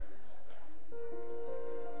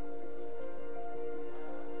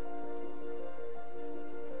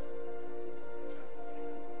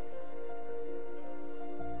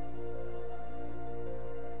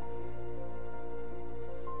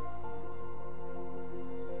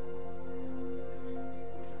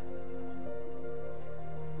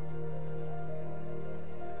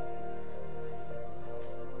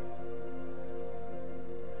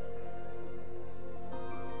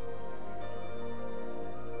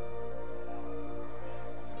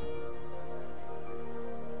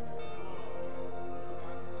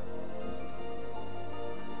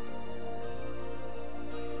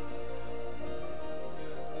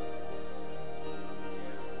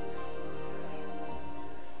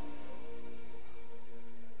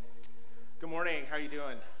morning. How you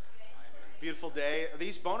doing? Beautiful day.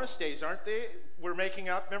 These bonus days, aren't they? We're making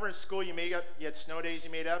up. Remember in school you had snow days you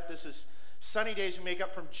made up. This is sunny days we make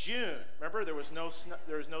up from June. Remember there was no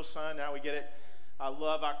sun. Now we get it. I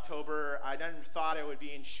love October. I never thought I would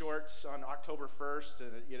be in shorts on October 1st,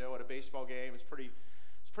 at a baseball game. It's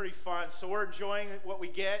pretty fun. So we're enjoying what we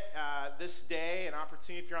get this day, an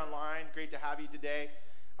opportunity. If you're online, great to have you today.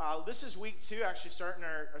 This is week 2, actually starting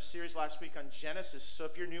our series last week on Genesis. So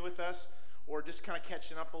if you're new with us or just kind of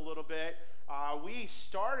catching up a little bit, we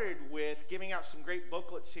started with giving out some great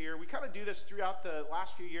booklets here. We kind of do this throughout the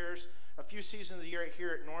last few years, a few seasons of the year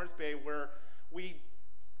here at North Bay, where we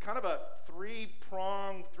kind of a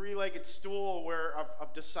three-pronged, three-legged stool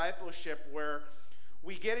of discipleship where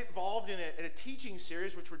we get involved in a teaching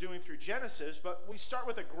series, which we're doing through Genesis, but we start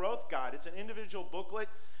with a growth guide. It's an individual booklet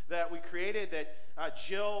that we created that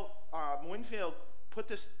Jill Winfield put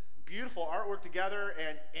this beautiful artwork together,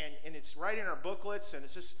 and it's right in our booklets, and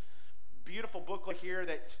it's just beautiful booklet here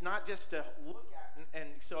that's not just to look at, and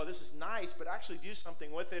so this is nice, but actually do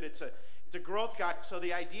something with it. It's a growth guide. So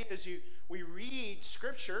the idea is we read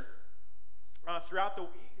Scripture throughout the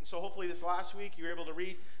week, and so hopefully this last week you were able to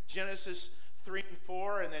read Genesis 3 and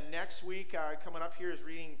 4, and then next week coming up here is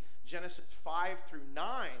reading Genesis 5 through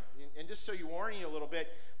 9. And just so you warn you a little bit,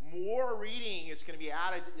 more reading is going to be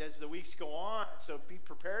added as the weeks go on, so be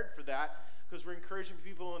prepared for that, because we're encouraging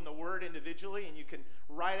people in the Word individually, and you can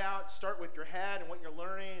start with your head and what you're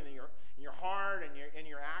learning, and your heart and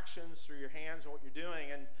your actions through your hands and what you're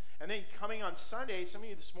doing. And then coming on Sunday, some of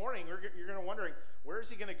you this morning, you're going to wondering, where is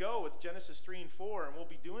he going to go with Genesis 3 and 4? And we'll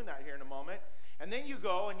be doing that here in a moment. And then you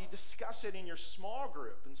go and you discuss it in your small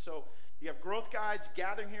group. And so you have growth guides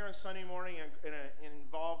gathering here on Sunday morning and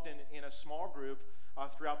involved in a small group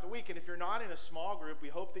throughout the week. And if you're not in a small group, we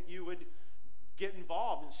hope that you would get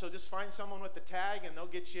involved. And so just find someone with the tag and they'll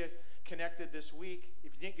get you connected this week.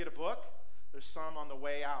 If you didn't get a book, there's some on the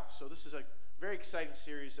way out. So this is a very exciting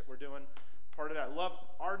series that we're doing. Part of that. I love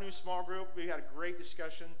our new small group. We had a great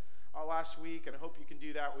discussion last week, and I hope you can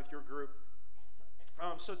do that with your group.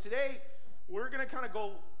 So today, we're going to kind of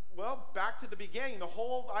go, back to the beginning. The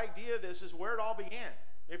whole idea of this is where it all began.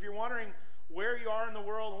 If you're wondering where you are in the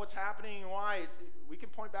world and what's happening and why, we can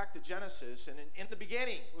point back to Genesis. And in the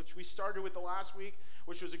beginning, which we started with the last week,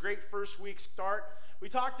 which was a great first week start, we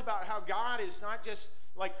talked about how God is not just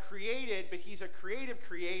like created, but he's a creative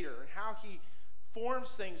creator, and how he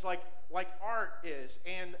forms things like art is,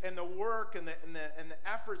 and the work and the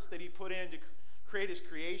efforts that he put in to create his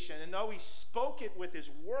creation. And though he spoke it with his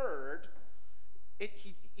word,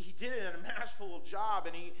 he did it in a masterful job,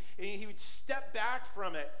 and he would step back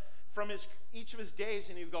from it, from each of his days,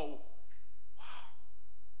 and he would go, wow,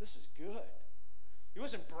 this is good. He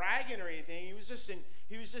wasn't bragging or anything. He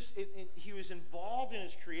was involved in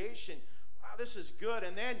his creation. Wow, this is good.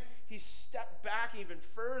 And then he stepped back even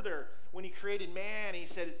further when he created man. He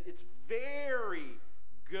said, it's very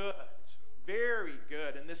good, very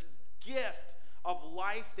good. And this gift of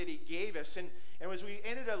life that he gave us. And as we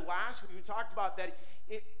ended it last week, we talked about that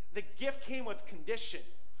the gift came with condition.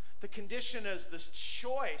 The condition is this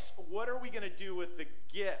choice. What are we going to do with the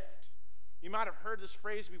gift? You might have heard this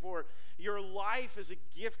phrase before. Your life is a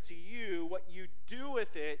gift to you. What you do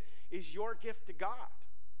with it is your gift to God.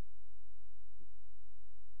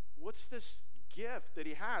 What's this gift that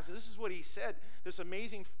he has? And this is what he said, this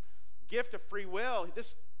amazing gift of free will.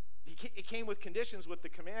 It came with conditions, with the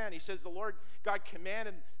command. He says, the Lord God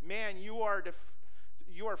commanded man, you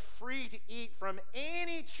are free to eat from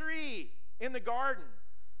any tree in the garden,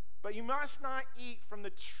 but you must not eat from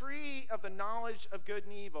the tree of the knowledge of good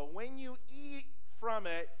and evil. When you eat from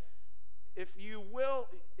it,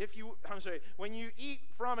 when you eat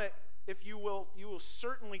from it, you will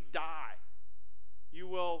certainly die. You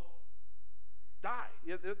will die.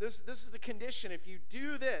 This is the condition. If you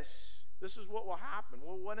do this, this is what will happen.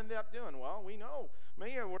 Well, what ended up doing? Well, we know.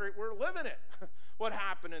 Man, we're living it. What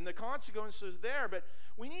happened, and the consequences there. But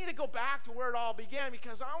we need to go back to where it all began,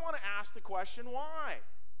 because I want to ask the question, why?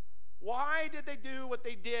 Why did they do what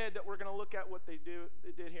they did? That we're going to look at what they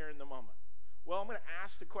did here in the moment. Well, I'm going to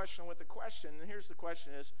ask the question with the question, and here's the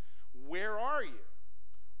question: is where are you?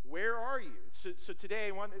 Where are you? So today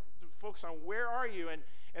I want to focus on where are you,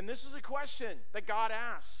 and this is a question that God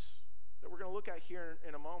asks that we're going to look at here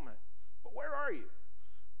in a moment. But where are you?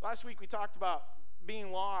 Last week we talked about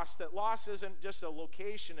being lost, that loss isn't just a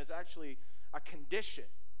location, it's actually a condition.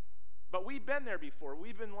 But we've been there before.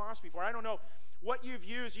 We've been lost before. I don't know what you've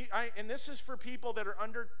used, and this is for people that are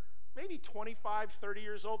under maybe 25, 30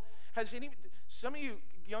 years old. Some of you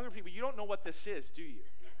younger people, you don't know what this is, do you?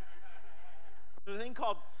 There's a thing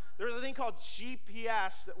called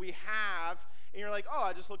GPS that we have, And you're like, oh,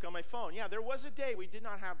 I just look on my phone. Yeah, there was a day we did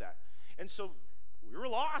not have that. And so we were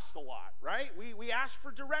lost a lot, right? We asked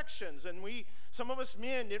for directions, and some of us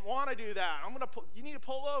men didn't want to do that. You need to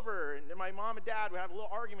pull over. And my mom and dad would have little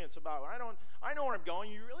arguments about, I know where I'm going.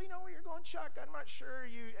 You really know where you're going, Chuck? I'm not sure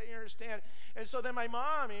you understand. And so then my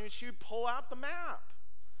mom, she would pull out the map.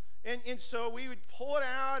 And so we would pull it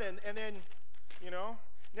out, and then,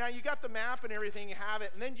 now you got the map and everything, you have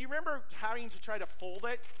it. And then do you remember having to try to fold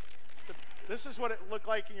it? This is what it looked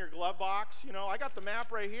like in your glove box. I got the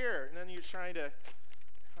map right here. And then you're trying to,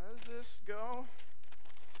 how does this go?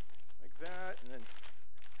 Like that. And then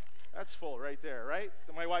that's full right there, right?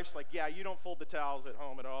 And my wife's like, yeah, you don't fold the towels at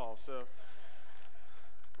home at all. So,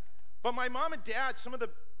 but my mom and dad, some of the,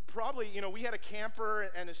 probably, we had a camper.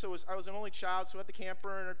 And so I was an only child. So I had the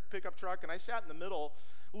camper and a pickup truck. And I sat in the middle,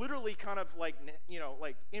 literally kind of like,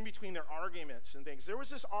 like in between their arguments and things. There was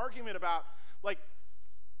this argument about, like,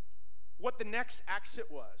 what the next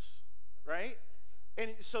exit was, right?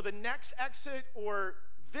 And so the next exit or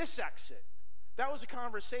this exit, that was a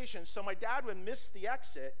conversation. So my dad would miss the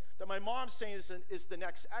exit that my mom's saying is the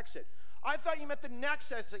next exit. I thought you meant the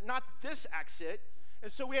next exit, not this exit.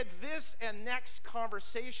 And so we had this and next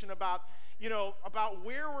conversation about, about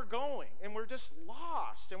where we're going. And we're just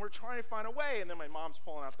lost, and we're trying to find a way. And then my mom's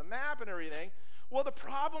pulling out the map and everything. Well, the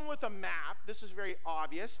problem with a map, this is very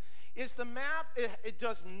obvious, is the map, it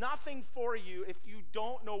does nothing for you if you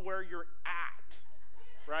don't know where you're at,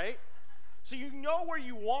 right? So you know where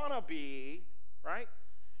you want to be, right?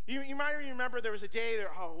 You might remember there was a day there,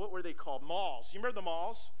 what were they called? Malls. You remember the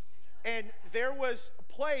malls? And there was a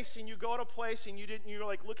place, and you go to a place, and you were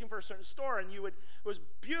like looking for a certain store, and it was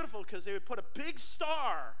beautiful because they would put a big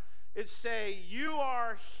star. It'd say, you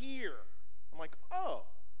are here. I'm like, oh,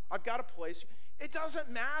 I've got a place. It doesn't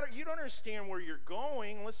matter. You don't understand where you're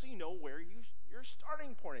going unless you know where your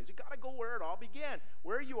starting point is. You got to go where it all began.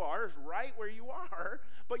 Where you are is right where you are,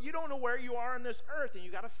 but you don't know where you are on this earth, and you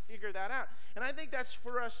got to figure that out. And I think that's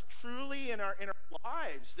for us truly in our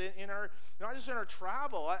lives, not just in our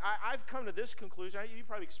travel. I've come to this conclusion. You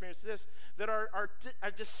probably experienced this, that our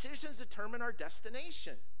decisions determine our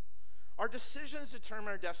destination. Our decisions determine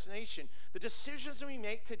our destination. The decisions that we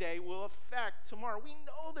make today will affect tomorrow. We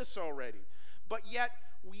know this already. But yet,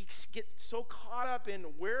 we get so caught up in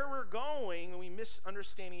where we're going, and we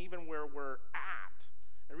misunderstand even where we're at,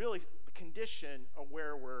 and really the condition of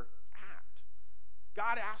where we're at.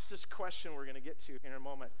 God asked this question we're going to get to in a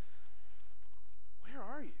moment. Where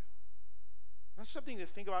are you? That's something to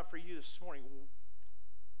think about for you this morning.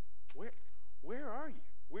 Where are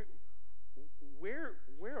you?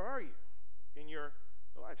 Where are you in your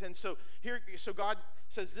life? And so God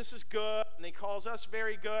says this is good, and he calls us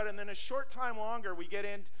very good, and then a short time longer we get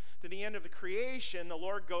into the end of the creation. The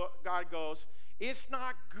Lord God goes, it's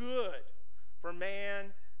not good for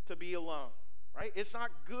man to be alone, right? It's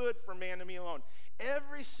not good for man to be alone.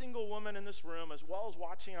 Every single woman in this room, as well as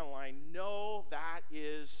watching online, know that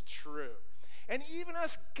is true. And even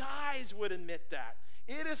us guys would admit that.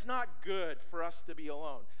 It is not good for us to be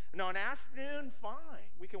alone. Now, an afternoon, fine.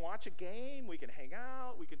 We can watch a game. We can hang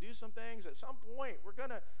out. We can do some things. At some point,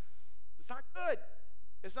 it's not good.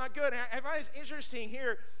 It's not good. And I find it's interesting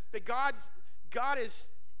here that God is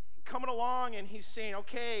coming along, and he's saying,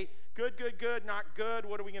 okay, good, not good.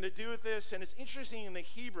 What are we going to do with this? And it's interesting in the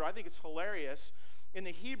Hebrew. I think it's hilarious. In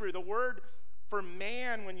the Hebrew, the word for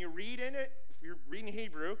man, when you read in it, if you're reading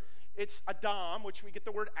Hebrew, it's Adam, which we get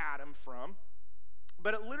the word Adam from.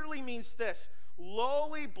 But it literally means this: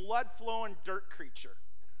 lowly, blood-flowing dirt creature.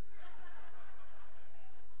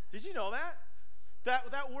 Did you know that?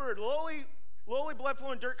 That word, lowly,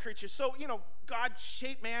 blood-flowing dirt creature. So, God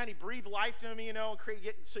shaped man, he breathed life to him,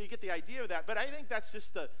 so you get the idea of that. But I think that's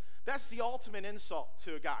the ultimate insult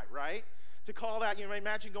to a guy, right? To call that,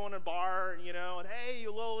 imagine going to a bar and, hey,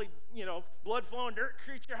 you lowly, blood-flowing dirt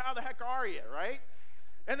creature, how the heck are you, right?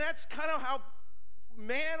 And that's kind of how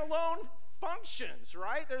man alone functions,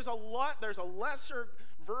 right? There's a lesser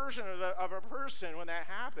version of a person when that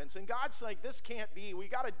happens. And God's like, this can't be. We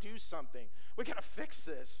got to do something. We got to fix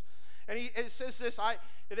this. And it says this,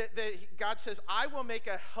 God says, I will make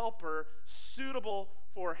a helper suitable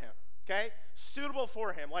for him, okay? Suitable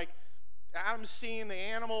for him. Like Adam's seeing the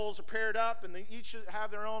animals are paired up, and they each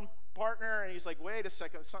have their own partner, and he's like, wait a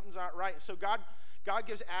second, something's not right. And so God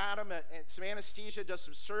gives Adam some anesthesia, does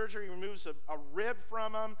some surgery, removes a rib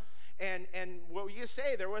from him, and what you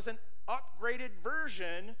say, there was an upgraded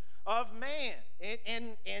version of man.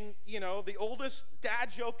 And the oldest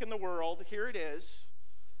dad joke in the world, here it is.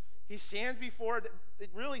 He stands before,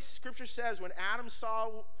 really Scripture says when Adam saw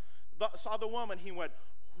the woman, he went,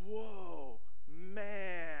 whoa,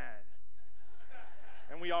 man.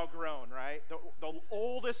 And we all groan, right? The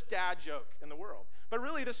oldest dad joke in the world. But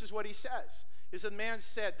really, this is what he says. Is the man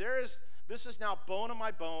said, this is now bone of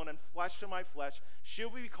my bone and flesh of my flesh. She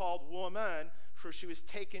will be called woman, for she was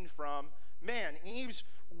taken from man. Eve's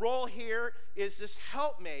role here is this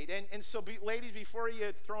helpmate. And so, ladies, before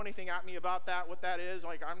you throw anything at me about that, what that is,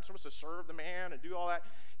 like I'm supposed to serve the man and do all that,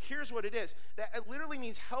 here's what it is. That it literally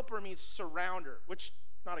means helper, means surrounder, which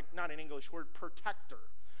not an English word, protector.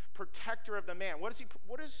 Protector of the man. What is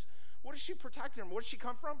she protecting him? Where does she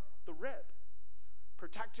come from? The rib.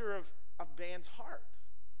 Protector of man's heart.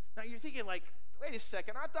 Now you're thinking like, wait a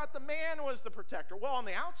second, I thought the man was the protector. Well, on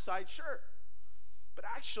the outside, sure. But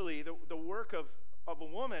actually, the work of a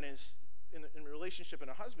woman is, in relationship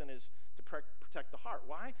and a husband, is to protect the heart.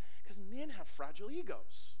 Why? Because men have fragile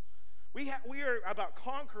egos. We are about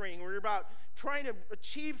conquering. We're about trying to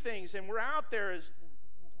achieve things, and we're out there as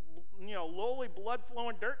lowly,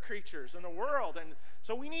 blood-flowing dirt creatures in the world. And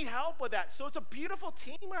so we need help with that. So it's a beautiful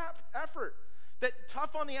team effort. That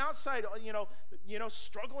tough on the outside,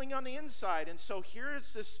 struggling on the inside. And so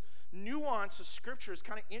here's this nuance of Scripture. Is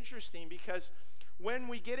kind of interesting because when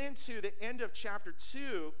we get into the end of chapter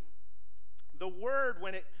 2, the word,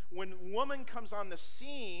 when woman comes on the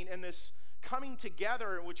scene and this coming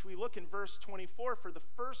together, in which we look in verse 24 for the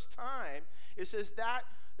first time, it says that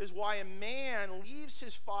is why a man leaves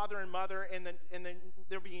his father and mother, and then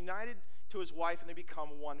they'll be united to his wife, and they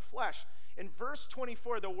become one flesh. In verse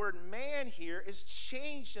 24, the word man here is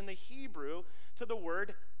changed in the Hebrew to the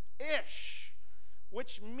word ish,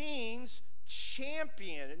 which means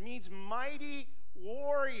champion. It means mighty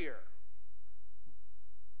warrior.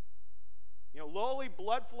 Lowly,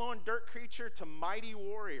 blood-flowing dirt creature to mighty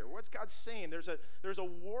warrior. What's God saying? There's a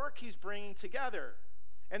work he's bringing together.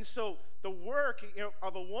 And so the work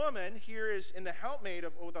of a woman here is in the helpmate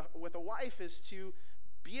with a wife is to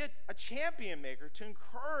be a champion maker, to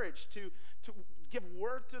encourage, to give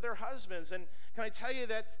word to their husbands. And can I tell you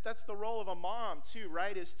that's the role of a mom too,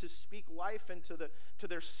 right? Is to speak life into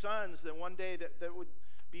their sons, that one day that would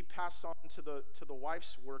be passed on to the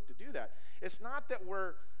wife's work to do that. It's not that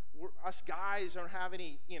we're us guys don't have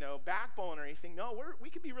any backbone or anything. No, we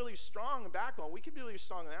could be really strong in backbone. We could be really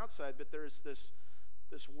strong on the outside, but there's this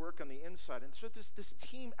work on the inside. And so this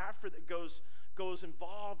team effort that goes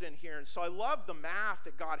involved in here. And so I love the math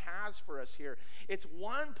that God has for us here. It's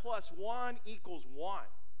 1 + 1 = 1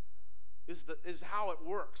 is how it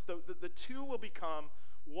works. The two will become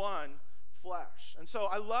one flesh. And so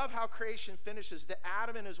I love how creation finishes, that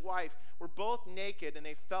Adam and his wife were both naked and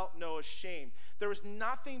they felt no shame. There was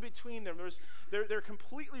nothing between them. They're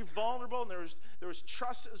completely vulnerable, and there was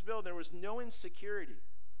trust that was built, and there was no insecurity.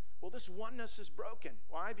 Well, this oneness is broken.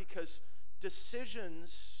 Why? Because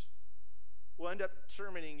decisions will end up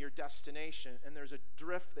determining your destination, and there's a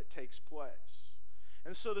drift that takes place.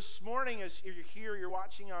 And so this morning, as you're here, you're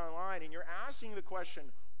watching online, and you're asking the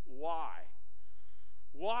question, why?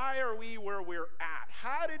 Why are we where we're at?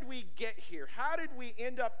 How did we get here? How did we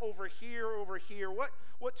end up over here?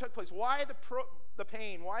 What took place? Why the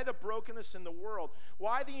pain? Why the brokenness in the world?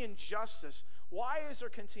 Why the injustice? Why is there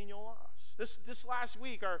continual loss? This last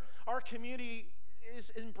week, our community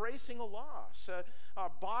is embracing a loss.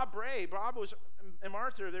 Bob and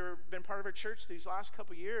Martha, they've been part of our church these last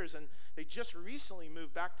couple years, and they just recently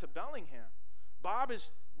moved back to Bellingham. Bob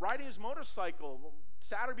is riding his motorcycle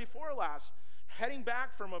Saturday before last, heading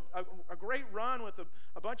back from a great run with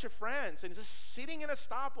a bunch of friends, and just sitting in a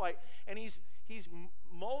stoplight, and he's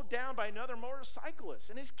mowed down by another motorcyclist,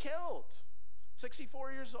 and he's killed.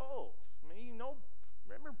 64 years old. I mean,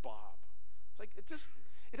 remember Bob. It's like,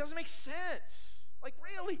 it doesn't make sense. Like,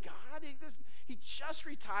 really, God? He just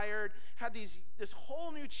retired, had this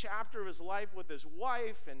whole new chapter of his life with his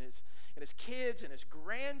wife and his kids and his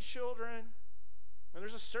grandchildren. And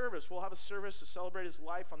there's a service. We'll have a service to celebrate his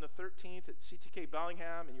life on the 13th at CTK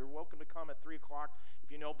Bellingham, and you're welcome to come at 3 o'clock. If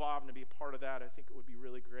you know Bob and to be a part of that, I think it would be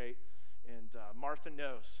really great. And Martha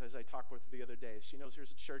knows, as I talked with her the other day, she knows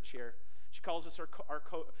there's a church here. She calls us her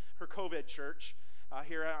COVID church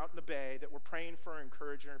here out in the Bay, that we're praying for her,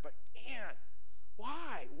 encouraging her. But man,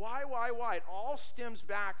 why? It all stems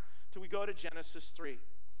back to we go to Genesis 3.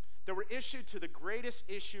 That we're issued to the greatest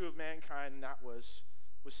issue of mankind, and that was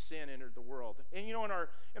sin entered the world. And in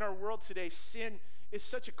our world today, sin is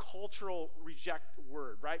such a cultural reject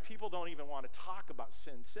word, right? People don't even want to talk about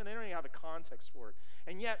sin. Sin, they don't even have a context for it.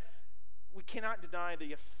 And yet, we cannot deny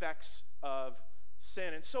the effects of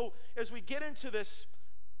sin. And so, as we get into this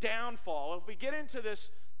downfall, if we get into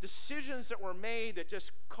this decisions that were made that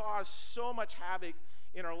just cause so much havoc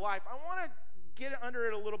in our life, I want to get under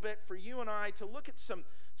it a little bit for you and I to look at some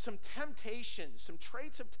temptations, some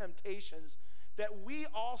traits of temptations that we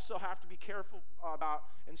also have to be careful about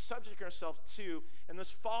and subject ourselves to in this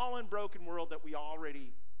fallen, broken world that we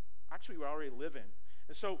already live in.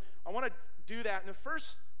 And so I want to do that. And the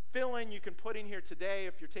first fill-in you can put in here today,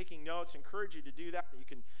 if you're taking notes, I encourage you to do that. You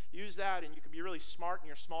can use that, and you can be really smart in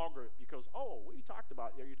your small group because, what you talked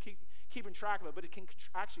about there, you're keeping track of it, but it can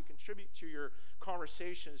actually contribute to your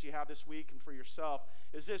conversations you have this week and for yourself.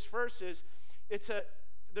 Is this first is,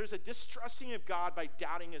 there's a distrusting of God by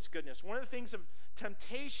doubting his goodness. One of the things of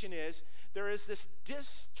temptation is there is this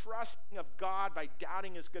distrusting of God by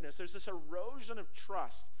doubting his goodness. There's this erosion of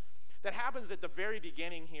trust that happens at the very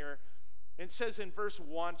beginning here. It says in verse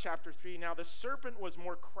 1, chapter 3, now the serpent was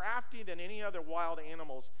more crafty than any other wild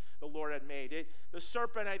animals the Lord had made. The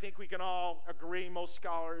serpent, I think we can all agree, most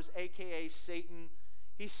scholars, a.k.a. Satan,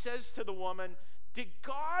 he says to the woman, did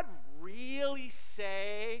God really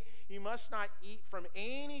say you must not eat from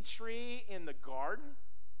any tree in the garden?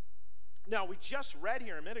 Now, we just read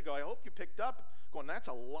here a minute ago, I hope you picked up, going, that's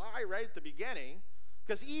a lie right at the beginning,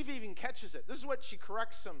 because Eve even catches it. This is what she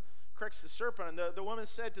corrects the serpent, and the woman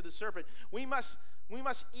said to the serpent, we must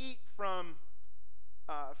eat from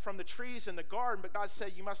the trees in the garden, but God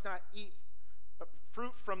said you must not eat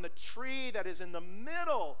fruit from the tree that is in the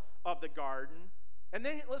middle of the garden. And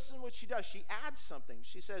then listen to what she does. She adds something.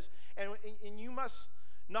 She says, and you must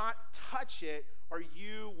not touch it or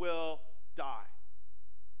you will die.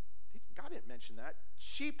 God didn't mention that.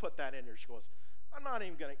 She put that in there. She goes, I'm not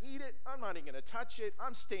even going to eat it. I'm not even going to touch it.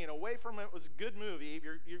 I'm staying away from it. It was a good movie.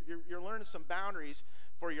 You're learning some boundaries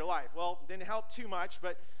for your life. Well, it didn't help too much,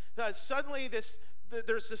 but suddenly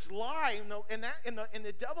there's this lie, and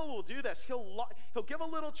the devil will do this. He'll give a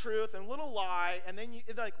little truth and a little lie, and then you're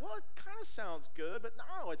like, well, it kind of sounds good, but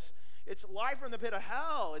no, it's lie from the pit of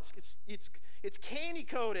hell. It's candy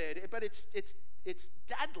coated, but it's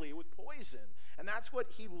deadly with poison, and that's what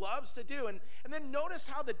he loves to do. And then notice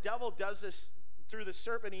how the devil does this. Through the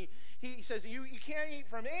serpent, he says, you can't eat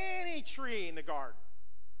from any tree in the garden.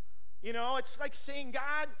 It's like saying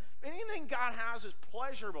God, anything God has is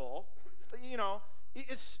pleasurable,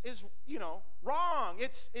 is wrong.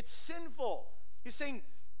 It's sinful. He's saying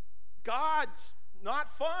God's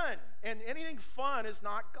not fun, and anything fun is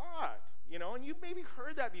not God. And you maybe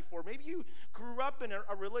heard that before. Maybe you grew up in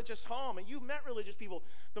a religious home and you met religious people.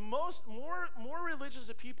 The more religious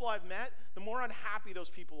the people I've met, the more unhappy those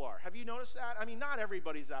people are. Have you noticed that? I mean, not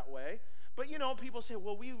everybody's that way, but people say,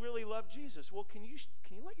 well, we really love Jesus. Well, can you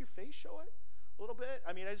let your face show it a little bit?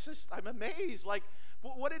 I mean, I'm amazed. Like,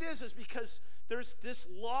 what it is because there's this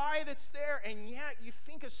lie that's there, and yet you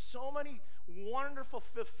think of so many wonderful,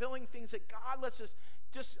 fulfilling things that God lets us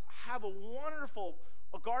just have a wonderful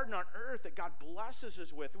garden on earth that God blesses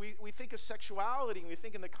us with. We think of sexuality, and we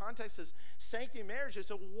think in the context of sanctity and marriage.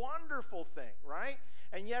 It's a wonderful thing, right?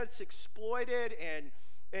 And yet it's exploited and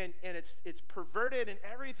it's perverted and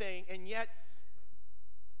everything, and yet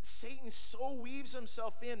Satan so weaves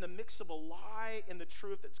himself in the mix of a lie and the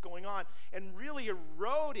truth that's going on and really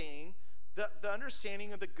eroding the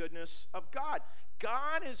understanding of the goodness of God.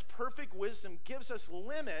 God, in his perfect wisdom, gives us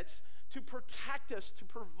limits to protect us, to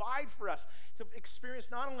provide for us, to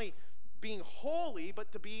experience not only being holy,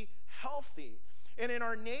 but to be healthy. And in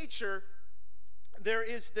our nature, there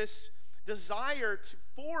is this desire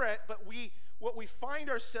for it, but what we find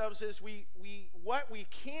ourselves is what we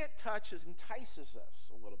can't touch entices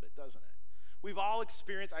us a little bit, doesn't it? We've all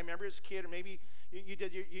experienced, I remember as a kid, or maybe you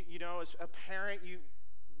did, as a parent, you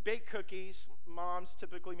bake cookies. Moms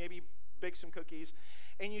typically maybe bake some cookies,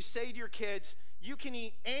 and you say to your kids, you can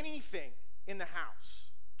eat anything in the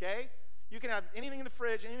house, okay? You can have anything in the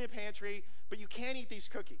fridge, anything in the pantry, but you can't eat these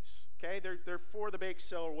cookies, okay? They're for the bake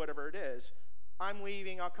sale or whatever it is. I'm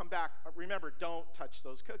leaving, I'll come back. Remember, don't touch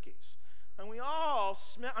those cookies. And we all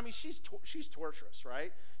smell, she's torturous,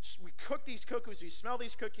 right? We cook these cookies, we smell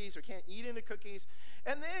these cookies, we can't eat any cookies.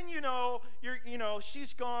 And then,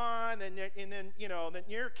 she's gone, and then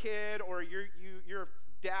your kid, or you're a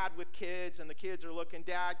dad with kids, and the kids are looking,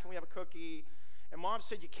 Dad, can we have a cookie? And Mom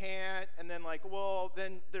said you can't, and then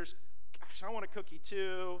then there's, gosh, I want a cookie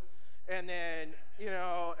too. And then,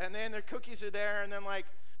 and then their cookies are there, and then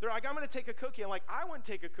they're like, I'm going to take a cookie. I'm like, I wouldn't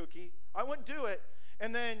take a cookie. I wouldn't do it.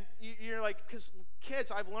 And then you're like, because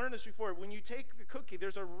kids, I've learned this before. When you take the cookie,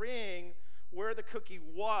 there's a ring where the cookie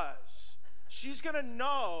was. She's going to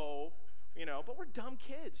know, but we're dumb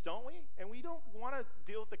kids, don't we? And we don't want to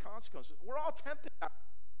deal with the consequences. We're all tempted.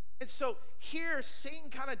 And so here, Satan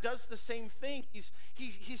kind of does the same thing.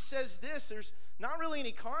 He says this, there's not really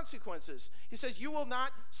any consequences. He says, you will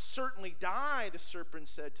not certainly die, the serpent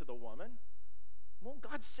said to the woman. Well,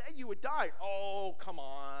 God said you would die. Oh, come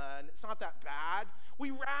on. It's not that bad.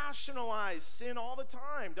 We rationalize sin all the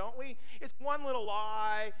time, don't we? It's one little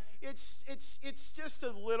lie. It's just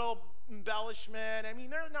a little embellishment. I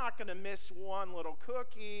mean, they're not going to miss one little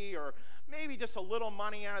cookie or maybe just a little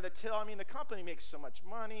money out of the till. I mean, the company makes so much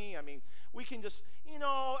money. I mean, we can just,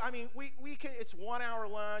 we can, it's 1 hour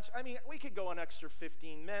lunch. I mean, we could go an extra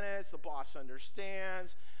 15 minutes. The boss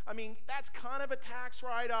understands. I mean, that's kind of a tax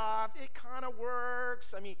write-off. It kind of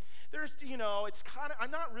works. I mean, there's, it's kind of,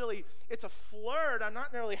 it's a flirt. I'm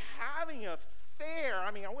not really having an affair.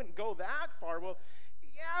 I mean, I wouldn't go that far. Well,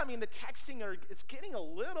 yeah, I mean, the texting, it's getting a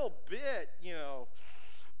little bit,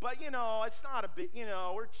 but, it's not a big,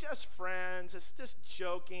 we're just friends. It's just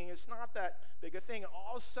joking. It's not that big a thing.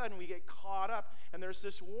 All of a sudden, we get caught up, and there's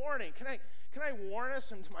this warning. Can I warn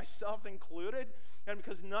us, and myself included? And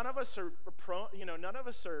because none of us are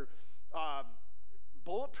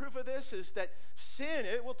bulletproof of this, is that sin,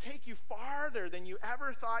 it will take you farther than you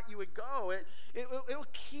ever thought you would go. It will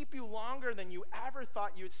keep you longer than you ever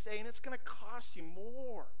thought you would stay, and it's going to cost you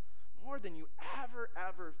more than you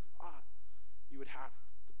ever thought you would have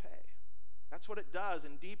to pay. That's what it does,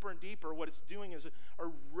 and deeper, what it's doing is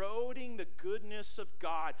eroding the goodness of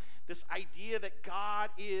God, this idea that God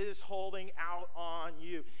is holding out on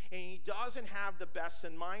you, and he doesn't have the best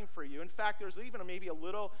in mind for you. In fact, there's even maybe a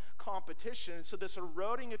little competition, and so this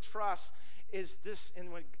eroding of trust is this,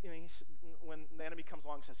 and when the enemy comes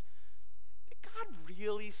along and says, did God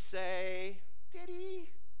really say, did he?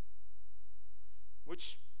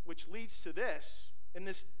 Which leads to this, in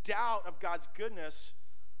this doubt of God's goodness,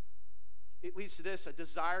 it leads to this, a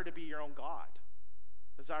desire to be your own God.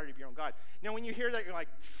 Desire to be your own God. Now, when you hear that, you're like,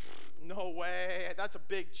 no way, that's a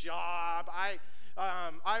big job. I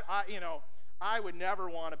would never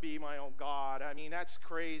want to be my own God. I mean, that's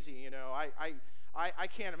crazy, I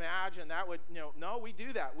can't imagine that would, no, we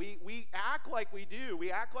do that. We act like we do. We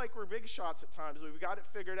act like we're big shots at times. We've got it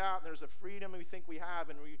figured out, and there's a freedom we think we have,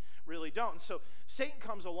 and we really don't. And so Satan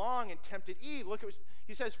comes along and tempted Eve. Look at what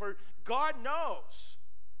he says, for God knows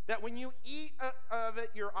that when you eat of it,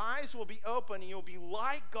 your eyes will be open, and you'll be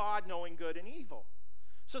like God, knowing good and evil.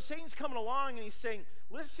 So Satan's coming along, and he's saying,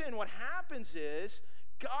 listen, what happens is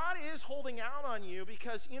God is holding out on you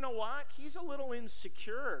because, you know what? He's a little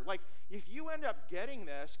insecure. Like, if you end up getting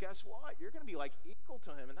this, guess what? You're going to be like equal to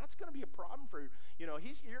him, and that's going to be a problem for you. You're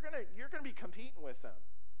going to be competing with him.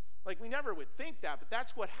 Like, we never would think that, but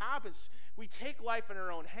that's what happens. We take life in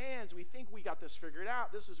our own hands. We think we got this figured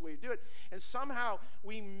out. This is the way to do it. And somehow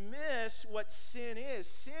we miss what sin is.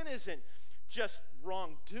 Sin isn't just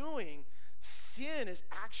wrongdoing. Sin is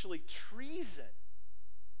actually treason.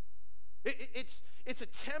 It's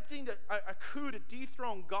attempting a coup to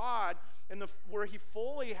dethrone God where he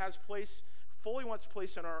fully wants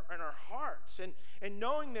place in our hearts. And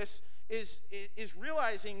knowing this is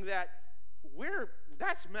realizing that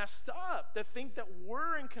that's messed up, to think that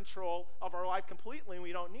we're in control of our life completely and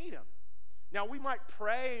we don't need him. Now, we might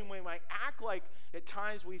pray and we might act like at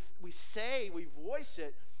times we voice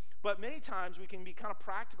it, but many times we can be kind of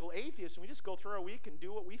practical atheists, and we just go through our week and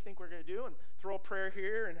do what we think we're going to do and throw a prayer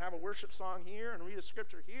here and have a worship song here and read a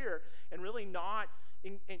scripture here, and really not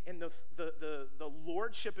in the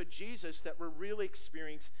lordship of Jesus that we're really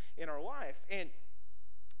experiencing in our life. And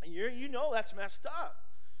that's messed up.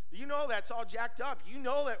 That's all jacked up.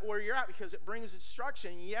 That where you're at because it brings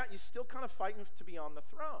destruction, and yet you're still kind of fighting to be on the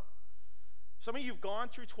throne. Some of you have gone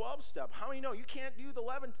through 12 steps. How many know you can't do the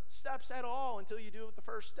 11 steps at all until you do it with the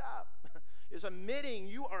first step? Is admitting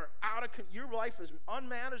you are your life is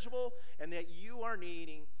unmanageable, and that you are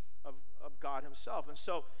needing of God himself. And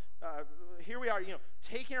so here we are,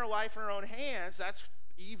 taking our life in our own hands. That's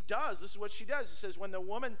Eve does. This is what she does. It says, when the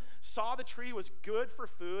woman saw the tree was good for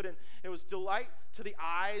food, and it was delight to the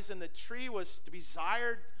eyes, and the tree was to be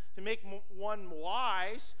desired to make one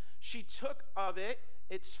wise, she took of it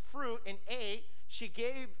its fruit and ate. She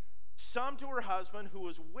gave some to her husband who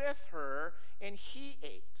was with her, and he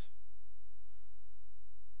ate.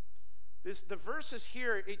 The verses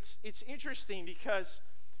here, it's interesting because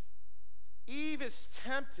Eve is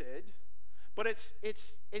tempted, but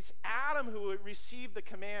it's Adam who received the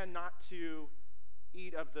command not to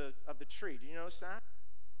eat of the tree. Do you notice that?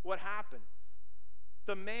 What happened?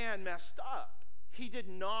 The man messed up. He did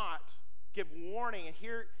not give warning, and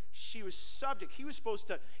here she was subject. He was supposed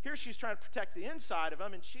to. Here she's trying to protect the inside of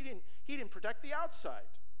him, and he didn't protect the outside.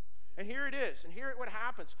 And here it is. And here what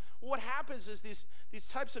happens. What happens is these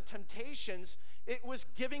types of temptations. It was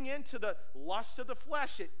giving in to the lust of the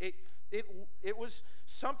flesh. It was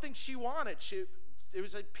something she wanted.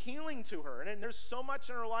 appealing to her. And there's so much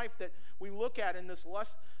in her life that we look at in this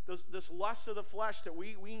lust of the flesh that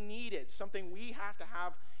we need it, something we have to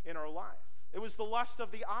have in our life. It was the lust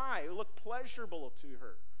of the eye. It looked pleasurable to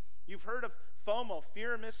her. You've heard of FOMO,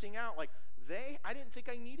 fear of missing out. Like, I didn't think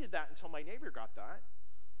I needed that until my neighbor got that.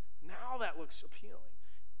 Now that looks appealing.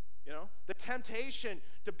 You know, the temptation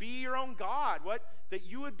to be your own God, that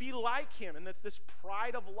you would be like him, and that's this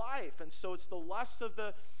pride of life. And so it's the lust of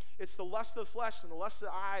the flesh and the lust of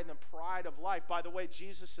the eye and the pride of life. By the way,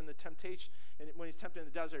 Jesus in the temptation, and when he's tempted in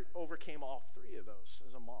the desert, overcame all three of those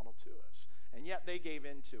as a model to us. And yet they gave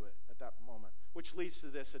into it at that moment, which leads to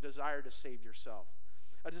this, a desire to save yourself.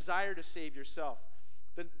 A desire to save yourself.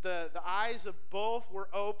 The eyes of both were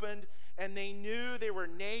opened, and they knew they were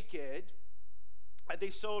naked. They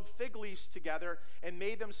sewed fig leaves together and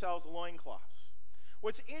made themselves loincloths.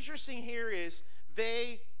 What's interesting here is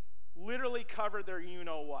they literally covered their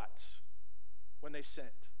you-know-whats when they sinned.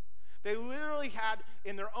 They literally had,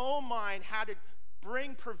 in their own mind, had to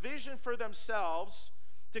bring provision for themselves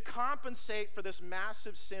to compensate for this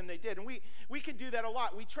massive sin they did. And we can do that a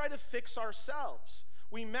lot. We try to fix ourselves.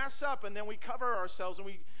 We mess up and then we cover ourselves and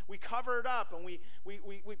we cover it up and we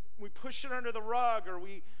push it under the rug, or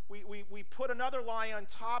we put another lie on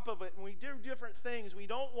top of it, and we do different things. We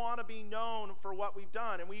don't want to be known for what we've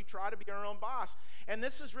done, and we try to be our own boss. And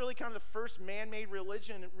this is really kind of the first man-made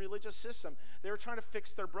religious system. They were trying to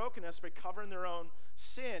fix their brokenness by covering their own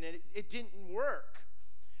sin, and it didn't work.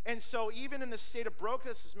 And so even in the state of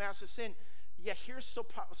brokenness, this massive sin, here's so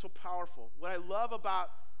powerful. What I love about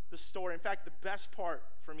the story, in fact, the best part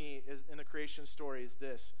for me is in the creation story is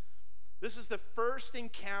this. This is the first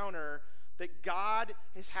encounter that God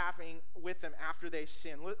is having with them after they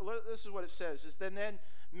sin. This is what it says. Then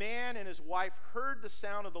man and his wife heard the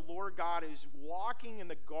sound of the Lord God as walking in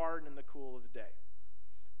the garden in the cool of the day.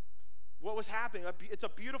 What was happening? It's a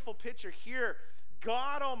beautiful picture here.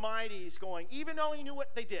 God Almighty is going, even though he knew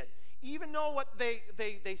what they did, even though what they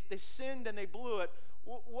sinned and they blew it,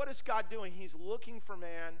 what is God doing? He's looking for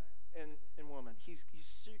man and woman. He's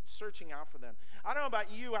searching out for them. I don't know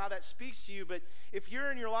about you, how that speaks to you, but if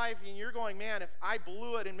you're in your life and you're going, man, if I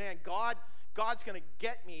blew it, and man, God's going to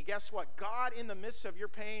get me, guess what? God, in the midst of your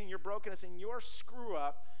pain, your brokenness, and your screw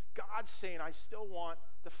up, God's saying, I still want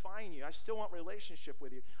to find you. I still want relationship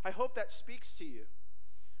with you. I hope that speaks to you.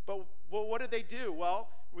 But what did they do? Well,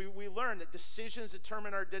 we learned that decisions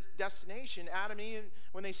determine our destination. Adam and Eve,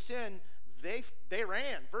 when they sinned, they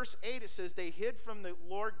ran. Verse 8, it says, they hid from the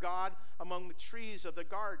Lord God among the trees of the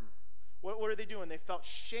garden. What are they doing? They felt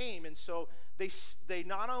shame, and so they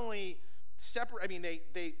not only separate. I mean,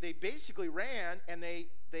 they basically ran, and they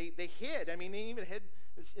hid. I mean, they even hid.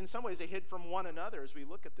 In some ways, they hid from one another. As we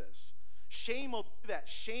look at this, shame will do that.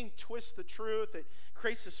 Shame twists the truth. It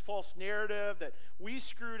creates this false narrative that we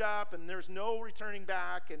screwed up, and there's no returning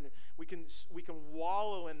back, and we can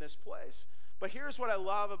wallow in this place. But here's what I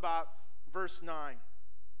love about verse 9.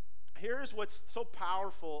 Here's what's so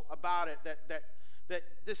powerful about it, that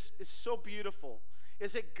this is so beautiful,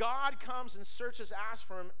 is that God comes and searches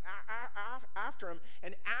after him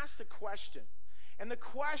and asks a question. And the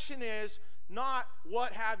question is not,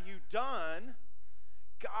 what have you done?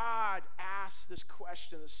 God asks this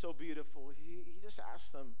question that's so beautiful. He just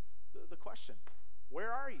asks them the question,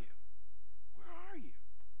 where are you? Where are you?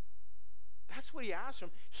 That's what he asked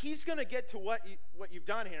him. He's going to get to what you've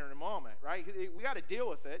done here in a moment, right? We got to deal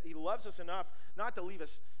with it. He loves us enough not to leave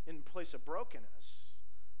us in a place of brokenness.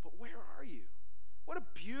 But where are you? What a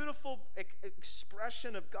beautiful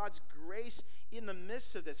expression of God's grace in the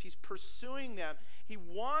midst of this. He's pursuing them. He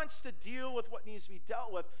wants to deal with what needs to be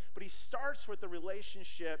dealt with, but he starts with the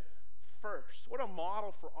relationship first. What a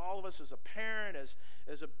model for all of us as a parent,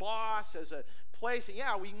 as a boss, as a place. And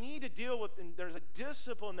yeah, we need to deal with, and there's a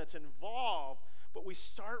discipline that's involved, but we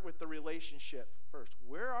start with the relationship first.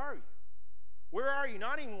 Where are you? Where are you?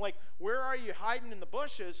 Not even like, where are you hiding in the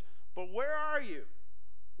bushes, but where are you?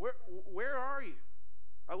 Where are you?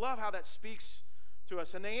 I love how that speaks to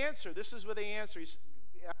us. And they answer. This is what they answer.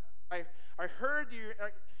 I heard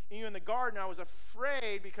you in the garden. I was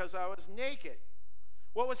afraid because I was naked.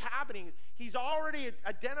 What was happening? He's already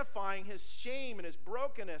identifying his shame and his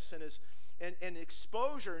brokenness and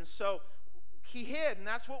exposure. And so he hid, and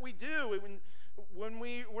that's what we do when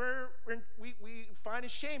we find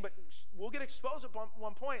his shame. But we'll get exposed at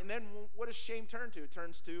one point, and then what does shame turn to? It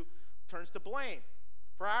turns to blame.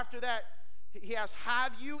 For after that, he asks,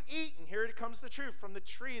 have you eaten? Here it comes the truth, from the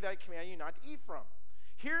tree that I command you not to eat from.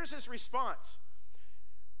 Here's his response.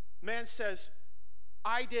 Man says,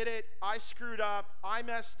 I did it, I screwed up, I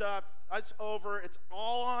messed up, it's over, it's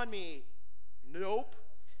all on me. Nope.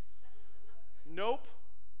 Nope.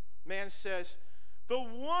 Man says, the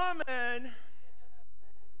woman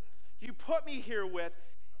you put me here with,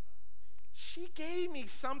 she gave me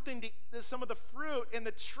something some of the fruit in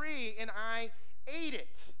the tree, and I ate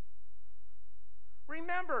it.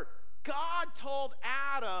 Remember, God told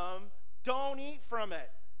Adam, don't eat from it.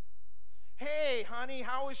 Hey, honey,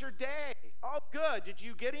 how was your day? Oh, good. Did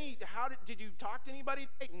you get any? Did you talk to anybody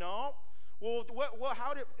today? No. Well,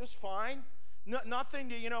 it was fine.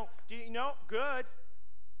 Nothing. Good.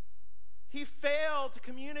 He failed to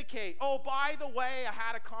communicate. Oh, by the way, I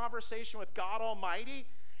had a conversation with God Almighty.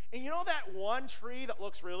 And you know that one tree that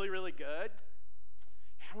looks really, really good?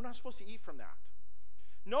 Yeah, we're not supposed to eat from that.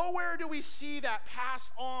 Nowhere do we see that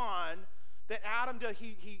passed on that Adam did.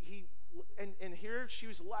 And here she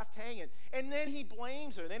was left hanging. And then he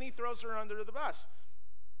blames her. Then he throws her under the bus.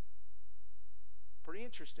 Pretty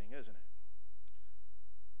interesting, isn't it?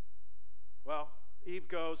 Well, Eve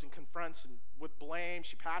goes and confronts him with blame.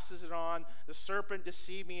 She passes it on. The serpent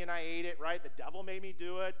deceived me and I ate it, right? The devil made me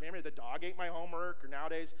do it. Remember, the dog ate my homework, or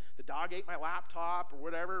nowadays, the dog ate my laptop, or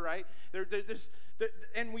whatever, right?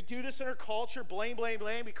 And we do this in our culture, blame, blame,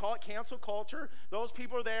 blame. We call it cancel culture. Those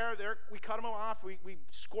people are there. We cut them off. We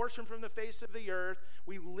scorch them from the face of the earth.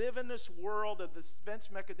 We live in this world of this defense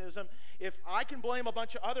mechanism. If I can blame a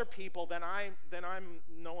bunch of other people, then I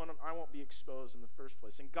won't be exposed in the first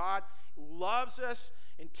place. And God loves us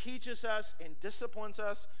and teaches us and disciplines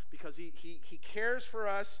us because he cares for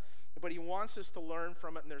us, but he wants us to learn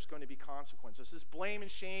from it, and there's going to be consequences. This blame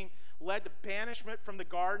and shame led to banishment from the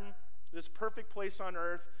garden, this perfect place on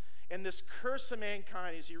earth, and this curse of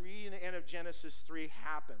mankind, as you read in the end of Genesis 3,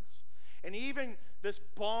 happens. And even this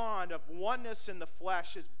bond of oneness in the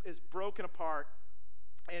flesh is broken apart,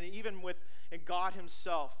 and even in God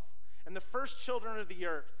himself. And the first children of the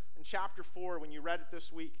earth, in chapter 4, when you read it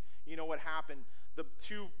this week, you know what happened. The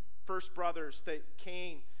two first brothers, that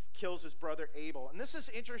Cain kills his brother Abel. And this is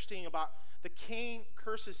interesting about the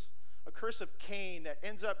a curse of Cain that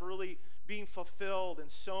ends up really being fulfilled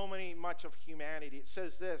in much of humanity. It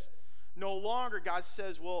says this: no longer, God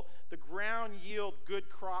says, will the ground yield good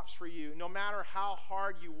crops for you, no matter how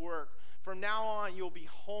hard you work. From now on, you'll be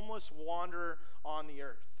homeless wanderer on the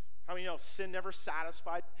earth. How many know sin never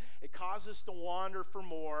satisfied? It causes us to wander for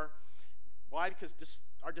more. Why? Because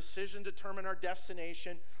our decision determines our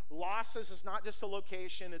destination. Losses is not just a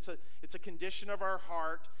location, it's a condition of our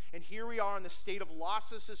heart. And here we are in the state of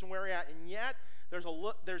losses and where we're at. And yet,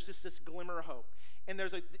 there's just this glimmer of hope. And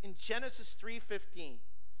in Genesis 3:15,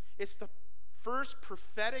 it's the first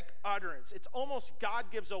prophetic utterance. It's almost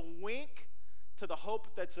God gives a wink to the hope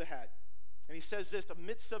that's ahead. And he says this,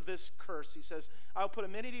 amidst of this curse, he says, I'll put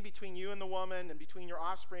enmity between you and the woman, and between your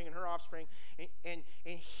offspring and her offspring, and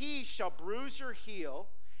he shall bruise your heel,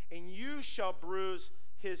 and you shall bruise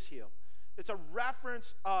his heel. It's a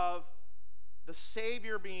reference of the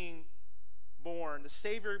Savior being born, the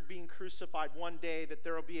Savior being crucified one day, that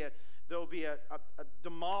there will be a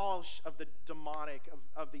demolish of the demonic,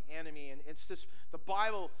 of the enemy. And it's this, the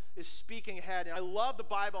Bible is speaking ahead. And I love the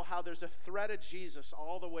Bible, how there's a thread of Jesus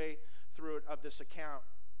all the way through it of this account.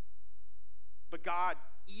 But God,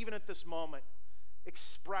 even at this moment,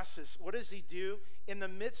 expresses, what does he do? In the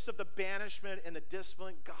midst of the banishment and the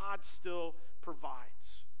discipline, God still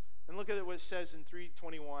provides. And look at what it says in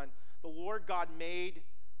 3:21. The Lord God made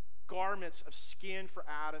garments of skin for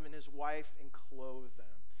Adam and his wife and clothed them.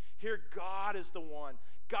 Here, God is the one.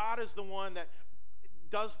 God is the one that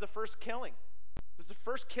does the first killing. It's the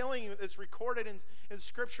first killing that's recorded in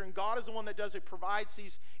Scripture, and God is the one that does it. Provides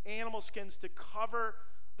these animal skins to cover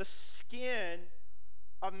the skin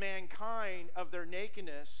of mankind of their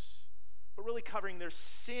nakedness, but really covering their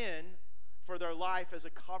sin for their life as a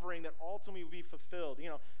covering that ultimately will be fulfilled. You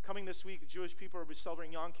know, coming this week, the Jewish people will be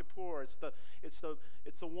celebrating Yom Kippur. It's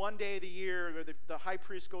the one day of the year where the high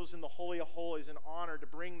priest goes in the Holy of Holies in honor to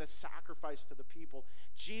bring the sacrifice to the people.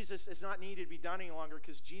 Jesus is not needed to be done any longer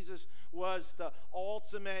because Jesus was the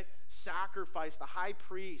ultimate sacrifice, the high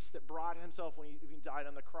priest that brought himself when he died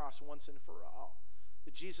on the cross once and for all.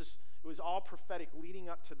 That Jesus, it was all prophetic leading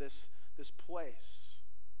up to this place.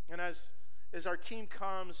 And as our team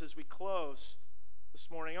comes, as we close this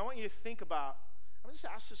morning, I want you to think about, I'm just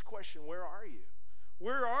ask this question: where are you?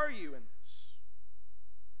 Where are you in this?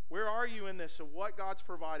 Where are you in this of what God's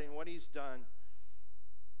providing, what he's done?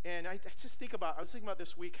 And I was thinking about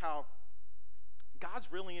this week how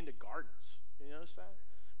God's really into gardens. You notice that?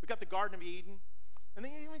 We got the Garden of Eden, and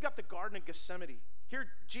then we got the Garden of Gethsemane. Here,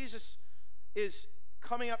 Jesus is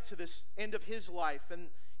coming up to this end of his life, and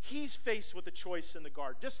he's faced with a choice in the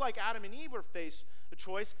garden. Just like Adam and Eve were faced a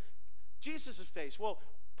choice, Jesus is faced. Well,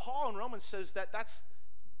 Paul in Romans says that's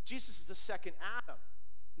Jesus is the second Adam.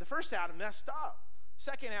 The first Adam messed up.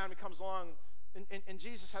 Second Adam comes along, and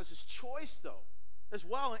Jesus has his choice, though, as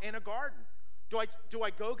well in a garden. Do I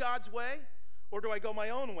go God's way, or do I go my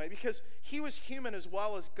own way? Because he was human as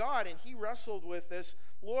well as God, and he wrestled with this.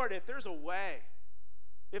 Lord, if there's a way,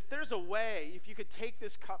 if you could take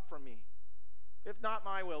this cup from me, if not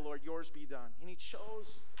my will, Lord, yours be done. And he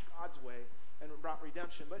chose God's way and brought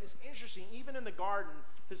redemption. But it's interesting, even in the garden,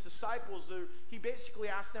 his disciples, he basically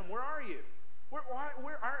asked them, where are you?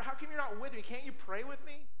 How come you're not with me? Can't you pray with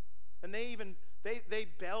me? And they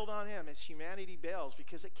bailed on him as humanity bails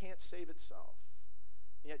because it can't save itself.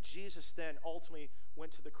 And yet Jesus then ultimately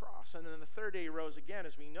went to the cross. And then the third day he rose again,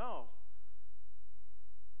 as we know,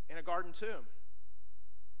 in a garden tomb.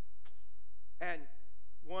 And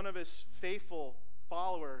one of his faithful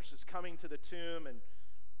followers is coming to the tomb, and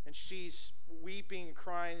she's weeping and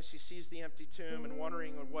crying. She sees the empty tomb and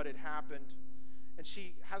wondering what had happened. And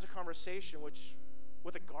she has a conversation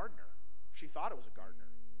with a gardener. She thought it was a gardener.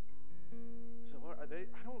 I said,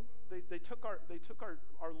 Lord, they took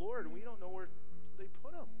our Lord, and we don't know where they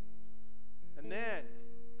put him. And then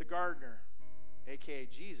the gardener, aka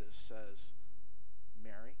Jesus, says,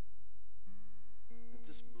 Mary. At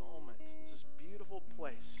this moment, this beautiful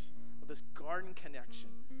place of this garden connection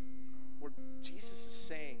where Jesus is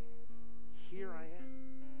saying, here I am.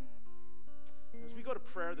 As we go to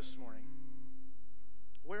prayer this morning,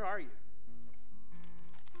 where are you?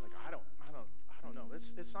 Like, I don't know.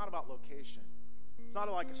 It's not about location. It's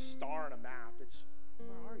not like a star on a map. It's,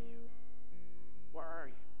 where are you? Where are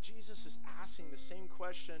you? Jesus is asking the same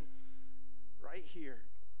question right here.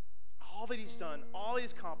 All that he's done, all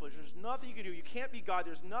he's accomplished, there's nothing you can do. You can't be God.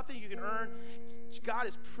 There's nothing you can earn. God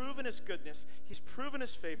has proven his goodness. He's proven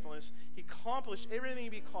his faithfulness. He accomplished everything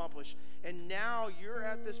to be accomplished. And now you're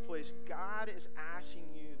at this place. God is asking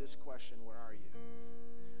you this question, where are you?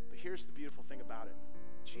 But here's the beautiful thing about it.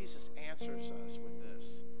 Jesus answers us with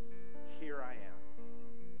this. Here I am.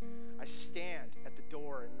 I stand at the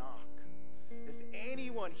door and knock. If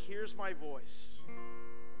anyone hears my voice,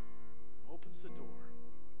 opens the door,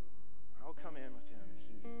 I'll come in with him and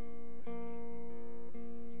he with me.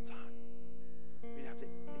 It's done.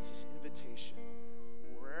 It's this invitation.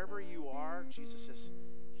 Wherever you are, Jesus says,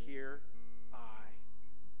 here I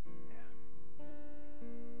am.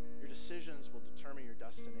 Your decisions will determine your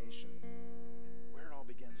destination. Where it all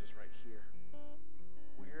begins is right here.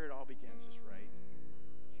 Where it all begins is right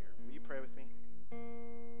here. Will you pray with me?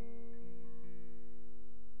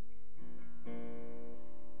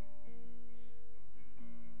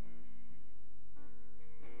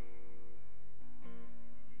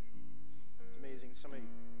 Somebody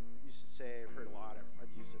used to say, I've heard a lot,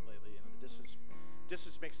 I've used it lately, the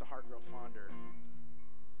distance makes the heart grow fonder.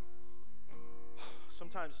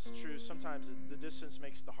 Sometimes it's true, sometimes the distance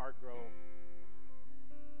makes the heart grow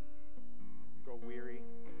weary,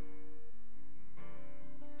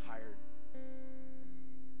 tired.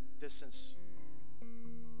 Distance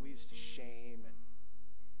leads to shame and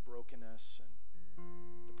brokenness and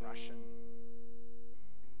depression.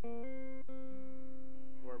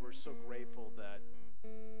 Lord, we're so grateful that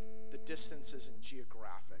the distance isn't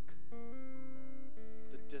geographic.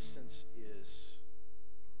 The distance is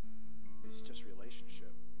just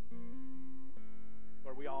relationship.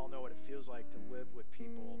 Lord, we all know what it feels like to live with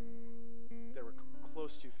people that we're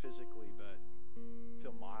close to physically but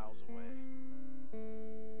feel miles away.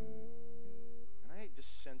 And I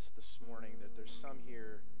just sense this morning that there's some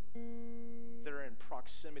here that are in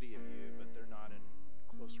proximity of you, but they're not in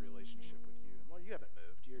close relationship with you. And Lord, you haven't moved.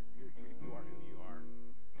 You are who you are.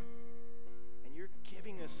 And you're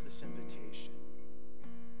giving us this invitation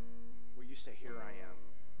where you say, here I am.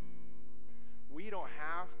 We don't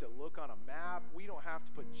have to look on a map. We don't have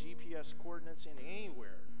to put GPS coordinates in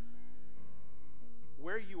anywhere.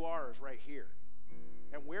 Where you are is right here.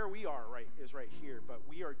 And where we are is right here. But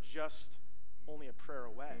we are just only a prayer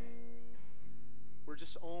away. We're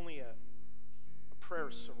just only a prayer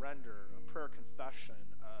of surrender, a prayer of confession,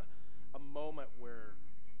 a moment where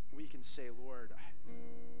we can say, Lord,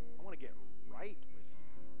 I want to get right with you.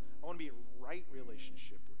 I want to be in right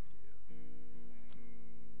relationship with you.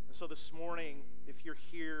 And so this morning, if you're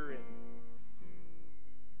here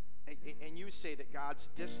and you say that God's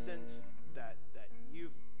distant, that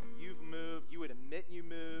you've moved, you would admit you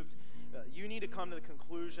moved, you need to come to the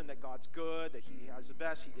conclusion that God's good, that he has the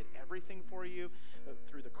best, he did everything for you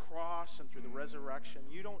through the cross and through the resurrection.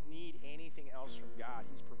 You don't need anything else from God.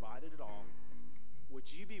 He's provided it all.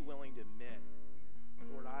 Would you be willing to admit,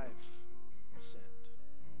 Lord, I've sinned.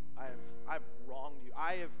 I've wronged you.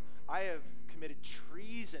 I have committed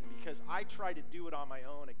treason because I tried to do it on my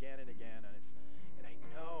own again and again, and I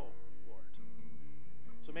know, Lord.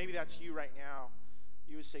 So maybe that's you right now.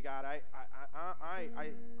 You would say, God,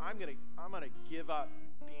 I'm gonna give up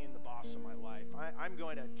being the boss of my life. I'm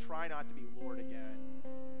going to try not to be Lord again.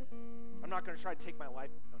 I'm not going to try to take my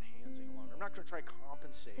life in my own hands any longer. I'm not going to try to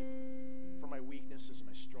compensate for my weaknesses and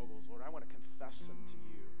my struggles, Lord. I want to confess them to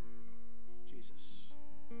you, Jesus,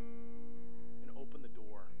 and open the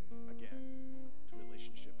door again to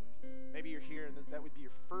relationship with you. Maybe you're here and that would be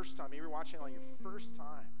your first time. Maybe you're watching on your first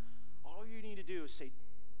time. All you need to do is say,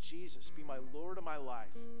 Jesus, be my Lord of my life.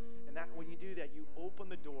 And that when you do that, you open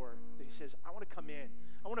the door that he says, I want to come in.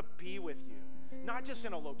 I want to be with you. Not just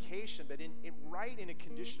in a location, but right in a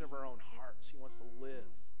condition of our own hearts. He wants to live.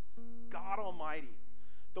 God Almighty,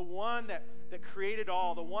 the one that created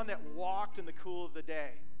all, the one that walked in the cool of the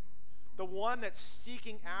day, the one that's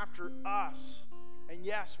seeking after us, and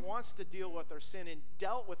yes, wants to deal with our sin and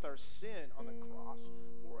dealt with our sin on the cross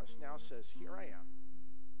for us, now says, here I am.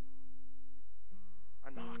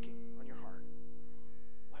 I'm knocking on your heart.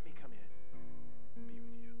 Let me come in and be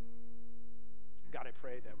with you. God, I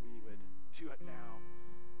pray that we would do it now.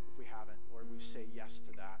 If we haven't, Lord, we say yes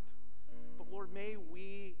to that. But Lord, may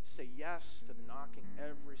we say yes to the knocking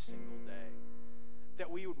every single day. That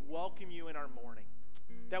we would welcome you in our morning.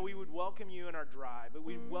 That we would welcome you in our drive. That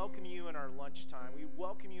we'd welcome you in our lunchtime. We'd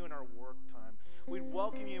welcome you in our work time. We'd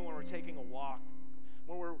welcome you when we're taking a walk.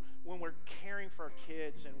 When we're caring for our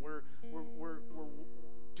kids and we're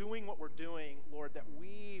doing what we're doing, Lord, that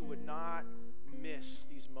we would not miss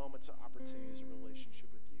these moments of opportunities of relationship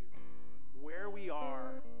with you. Where we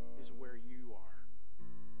are is where you are.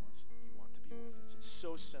 You want to be with us. It's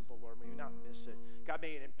so simple, Lord. May we not miss it. God,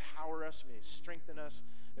 may it empower us. May it strengthen us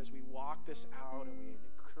as we walk this out and we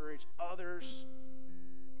encourage others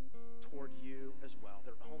toward you as well.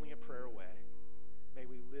 They're only a prayer away. May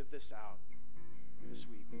we live this out. This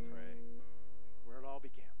week we pray where it all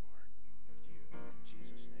began, Lord, with you. In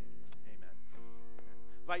Jesus' name, amen.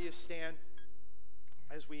 I invite you to stand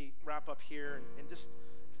as we wrap up here and just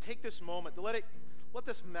take this moment to let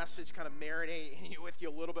this message kind of marinate in you with you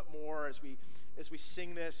a little bit more as we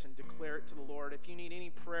sing this and declare it to the Lord. If you need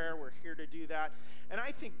any prayer, we're here to do that. And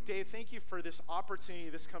I think, Dave, thank you for this opportunity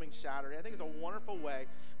this coming Saturday. I think it's a wonderful way.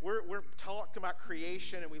 We're talking about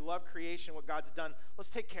creation, and we love creation, what God's done. Let's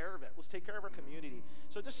take care of it. Let's take care of our community.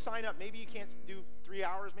 So just sign up. Maybe you can't do 3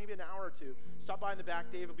 hours, maybe an hour or two. Stop by in the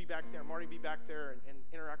back. Dave will be back there. Marty will be back there and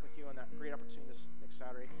interact with you on that great opportunity this next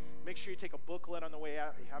Saturday. Make sure you take a booklet on the way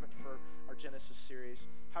out if you haven't for our Genesis series.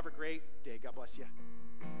 Have a great day. God bless you.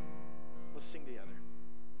 Let's sing together.